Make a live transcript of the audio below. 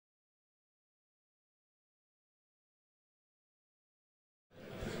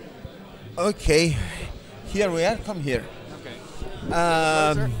Okay, here we are. Come here.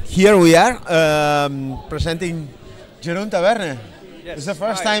 Okay. Here we are presenting Jeroen Taverne. Yes. It's the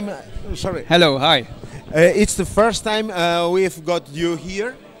first Hi. time. Sorry. Hello, hi. It's the first time we've got you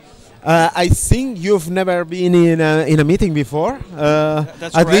here. I think you've never been in a meeting before.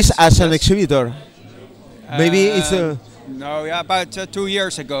 That's at least correct, as an yes. exhibitor. Maybe it's a. No, yeah, about 2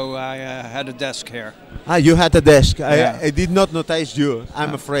 years ago I had a desk here. You had a desk. Yeah. I did not notice you.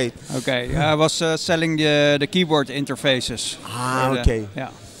 I'm afraid. Okay, I was selling the keyboard interfaces. for the- Okay. Yeah.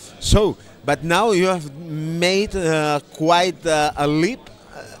 So, but now you have made quite a leap,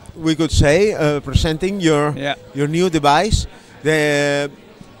 we could say, presenting your Yeah. your new device.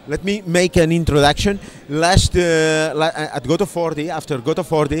 Let me make an introduction. Last at Goto 40, after Goto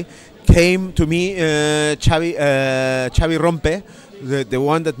 40, came to me Xavi Rompe, the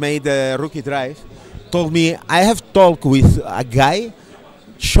one that made the Rookie Drive, told me I have talked with a guy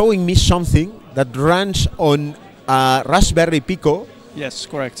showing me something that runs on Raspberry Pico Yes,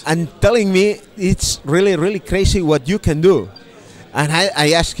 correct. and telling me it's really crazy what you can do. And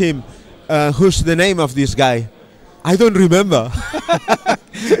I asked him, who's the name of this guy? I don't remember.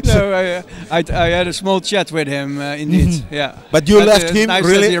 No, I had a small chat with him, indeed. Yeah. But you left him nice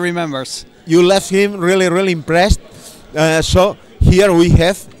really- that he remembers. You left him really impressed. So here we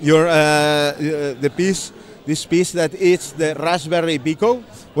have your the piece. This piece that is the Raspberry Pico.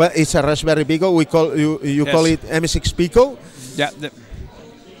 Well, it's a Raspberry Pico. We call you Yes. call it MSX Pico. Yeah.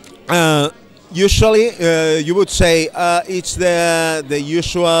 Usually, you would say it's the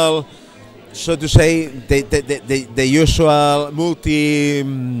usual, so to say, the usual multi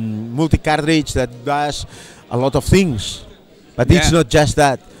cartridge that does a lot of things, but it's Yeah. not just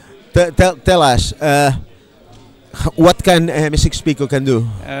that. Tell us what can MSX Pico can do.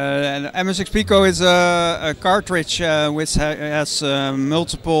 MSX Pico is a cartridge which has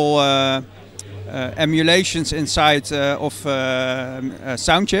multiple emulations inside of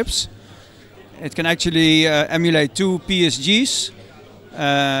sound chips. It can actually emulate 2 PSGs,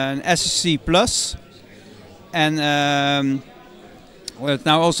 an SSC Plus, and well, it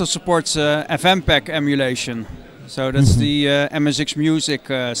now also supports FMPEG emulation. So that's the MSX Music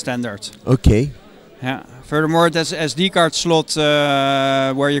standard. Okay. Yeah. Furthermore, it has an SD card slot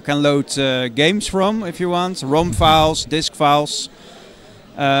where you can load games from if you want, ROM files, disk files.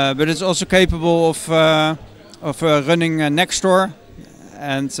 But it's also capable of running next door,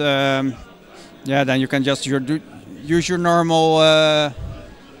 and yeah, then you can just use your normal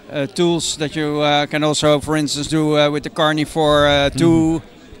tools that you can also, for instance, do with the Carnivore 2.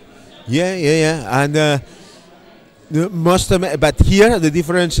 Yeah. And but here the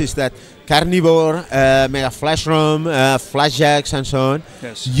difference is that Carnivore, Mega Flash ROM, Flash Jacks, and so on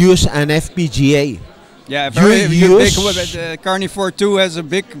Yes. use an FPGA. Yeah, very big. use- The Carnivore 2 has a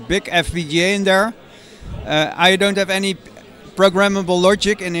big FPGA in there. I don't have any programmable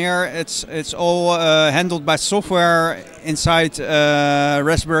logic in here. It's all handled by software inside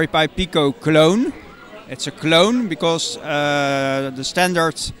Raspberry Pi Pico clone. It's a clone because the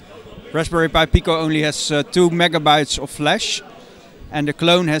standard Raspberry Pi Pico only has 2 megabytes of flash, and the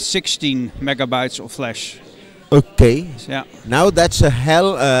clone has 16 megabytes of flash. Okay. Yeah. Now that's a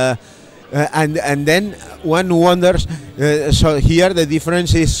hell. And then one wonders. So here the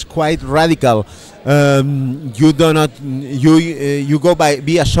difference is quite radical. You do not you go by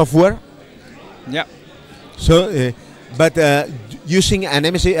via software. Yeah. So, but using an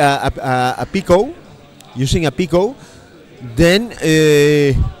MSC, a Pico, using a Pico, then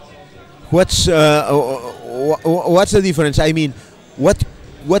what's the difference? I mean,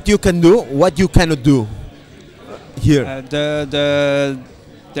 what you can do, what you cannot do here.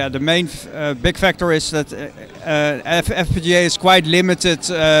 The main big factor is that FPGA is quite limited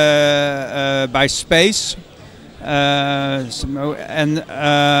by space,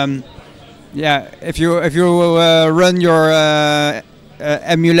 yeah, if you run your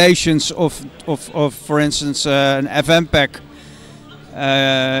emulations of for instance an FMPEG,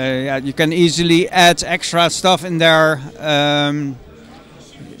 yeah, you can easily add extra stuff in there.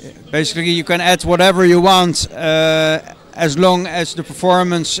 Basically, you can add whatever you want. As long as the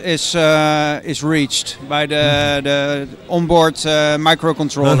performance is reached by the onboard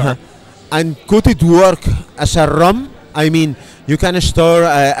microcontroller. And could it work as a ROM? I mean, you can store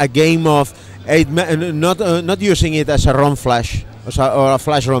a game of 8, not using it as a ROM flash or a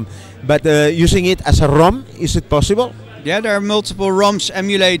flash ROM, but using it as a ROM. Is it possible? Yeah, there are multiple ROMs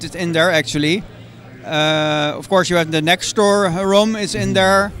emulated in there actually. Of course, you have the Nextdoor ROM is in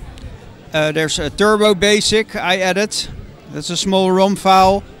there. There's a Turbo Basic I added. That's a small ROM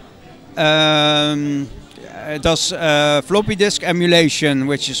file. it does floppy disk emulation,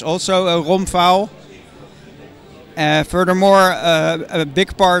 which is also a ROM file. Furthermore, a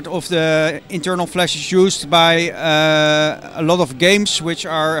big part of the internal flash is used by a lot of games which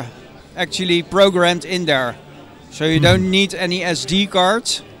are actually programmed in there. So you don't need any SD card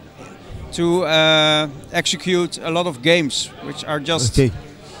to execute a lot of games, which are just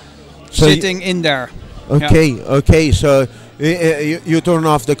sitting in there. Okay. So you turn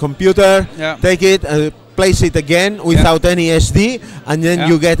off the computer, take it, place it again without any SD, and then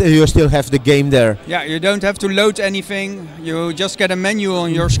you still have the game there. Yeah, you don't have to load anything. You just get a menu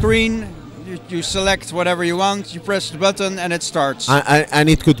on your screen. You select whatever you want. You press the button, and it starts. And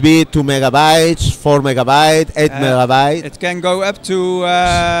it could be 2 megabytes, 4 megabytes, 8 megabytes. It can go up to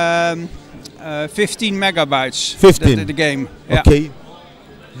 15 megabytes. 15. The game. Okay,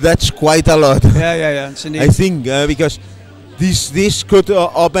 that's quite a lot. Yeah. It's indeed. I think because this could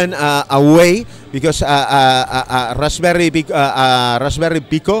open a way, because Raspberry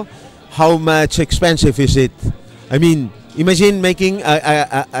Pico, how much expensive is it? I mean, imagine making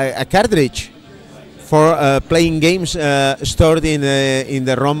a cartridge for playing games stored in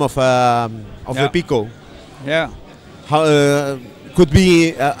the ROM of the Pico. Yeah. How could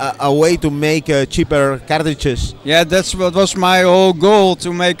be a way to make cheaper cartridges. Yeah, that's what was my whole goal,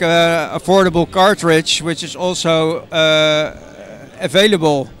 to make a affordable cartridge which is also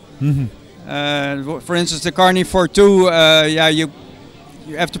available. For instance, the Carnivore 2, you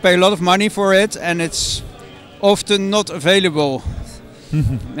have to pay a lot of money for it, and it's often not available.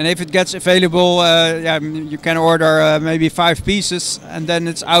 And if it gets available, you can order maybe 5 pieces, and then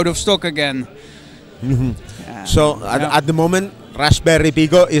it's out of stock again. So at the moment, Raspberry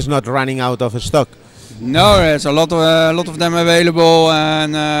Pico is not running out of stock. No, there's a lot of them available,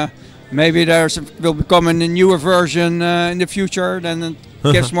 and maybe will become a newer version in the future. Then it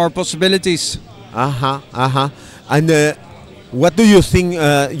gives more possibilities. And what do you think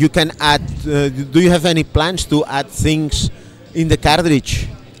you can add? Do you have any plans to add things in the cartridge?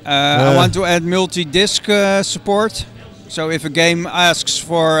 I want to add multi-disc support. So if a game asks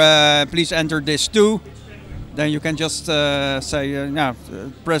for please enter disc 2, then you can just say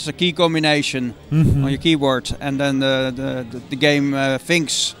press a key combination on your keyboard, and then the game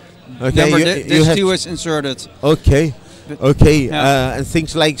thinks number disc 2 is inserted. Okay. And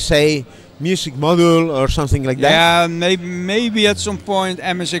things like, say, music module or something like that. Yeah, maybe at some point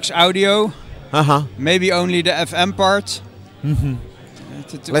MSX audio. Maybe only the FM part.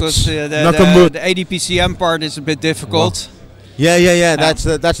 Because the ADPCM part is a bit difficult. Wow. Yeah. That's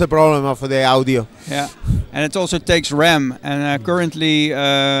the problem of the audio. Yeah, and it also takes RAM, and currently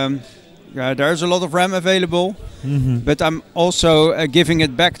there's a lot of RAM available, but I'm also giving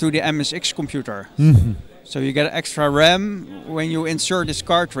it back to the MSX computer. So you get extra RAM when you insert this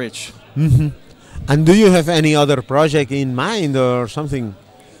cartridge. And do you have any other project in mind or something?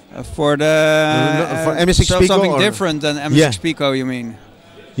 For MSX Pico, something different than MSX Pico, you mean?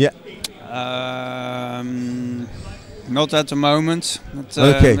 Yeah. Not at the moment. But,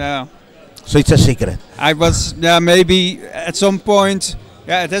 okay. So it's a secret. I was maybe at some point.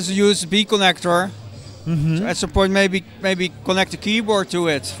 Yeah, it has a USB connector. So at some point, maybe connect a keyboard to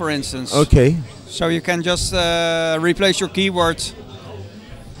it, for instance. Okay. So you can just replace your keyboard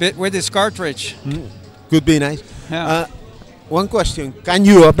with this cartridge. Could be nice. Yeah. One question: can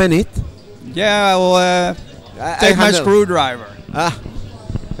you open it? Yeah, I will take my screwdriver.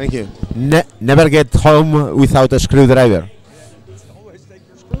 Thank you. Never get home without a screwdriver. Always take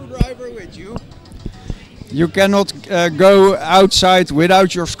your screwdriver with you. You cannot go outside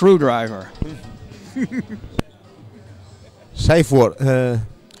without your screwdriver. Safe word.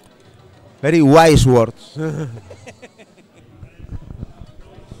 Very wise words.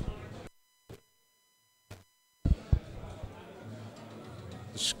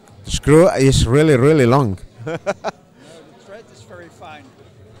 Screw is really long. No, the thread is very fine.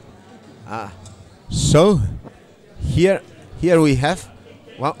 So here we have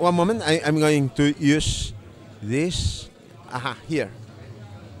one moment. I'm going to use this. Here.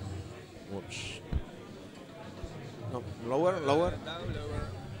 Whoops. No, lower. No, lower.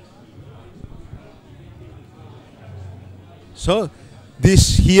 So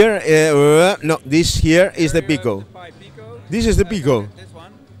this here, this here is the Pico. This is the Pico. This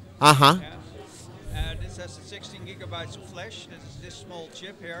one. Yeah. This has 16 gigabytes of flash. This is this small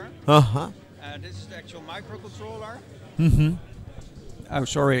chip here. This is the actual microcontroller. Oh,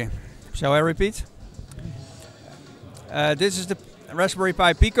 sorry. Shall I repeat? This is the Raspberry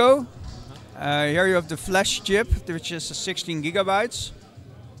Pi Pico. Here you have the flash chip, which is 16 gigabytes.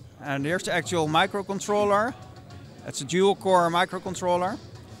 And here's the actual microcontroller. It's a dual-core microcontroller.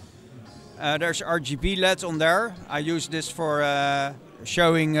 There's RGB LED on there. I use this for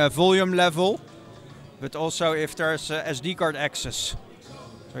showing volume level, but also if there's SD card access.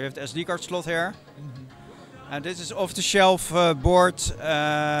 So you have the SD card slot here. And this is off-the-shelf board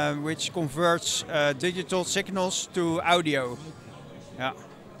which converts digital signals to audio. Yeah.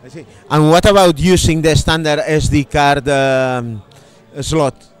 I see. And what about using the standard SD card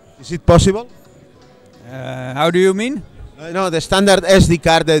slot? Is it possible? How do you mean? No, the standard SD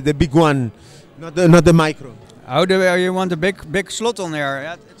card, the big one, not the micro. How do you want a big slot on there?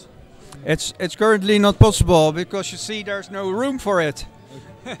 Yeah, it's currently not possible because you see there's no room for it.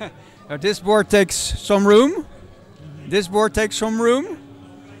 This board takes some room. This board takes some room,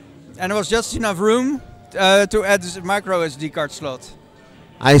 and there was just enough room to add this micro SD card slot.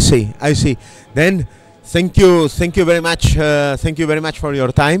 I see. Then, thank you very much. Thank you very much for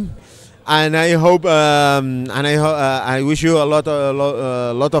your time, and I hope I wish you a lot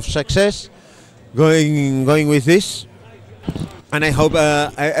of success going with this, and I hope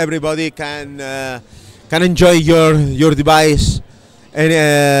everybody can enjoy your device at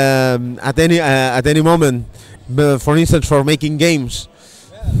any moment. For instance, for making games.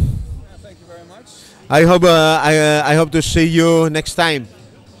 Yeah, thank you very much. I hope I hope to see you next time.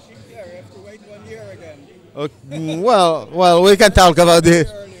 Yeah, we have to wait 1 year again. Okay, well, we can talk about it.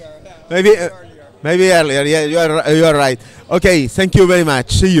 Maybe earlier. Maybe earlier. Yeah, you are right. Okay, thank you very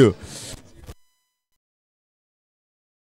much. See you.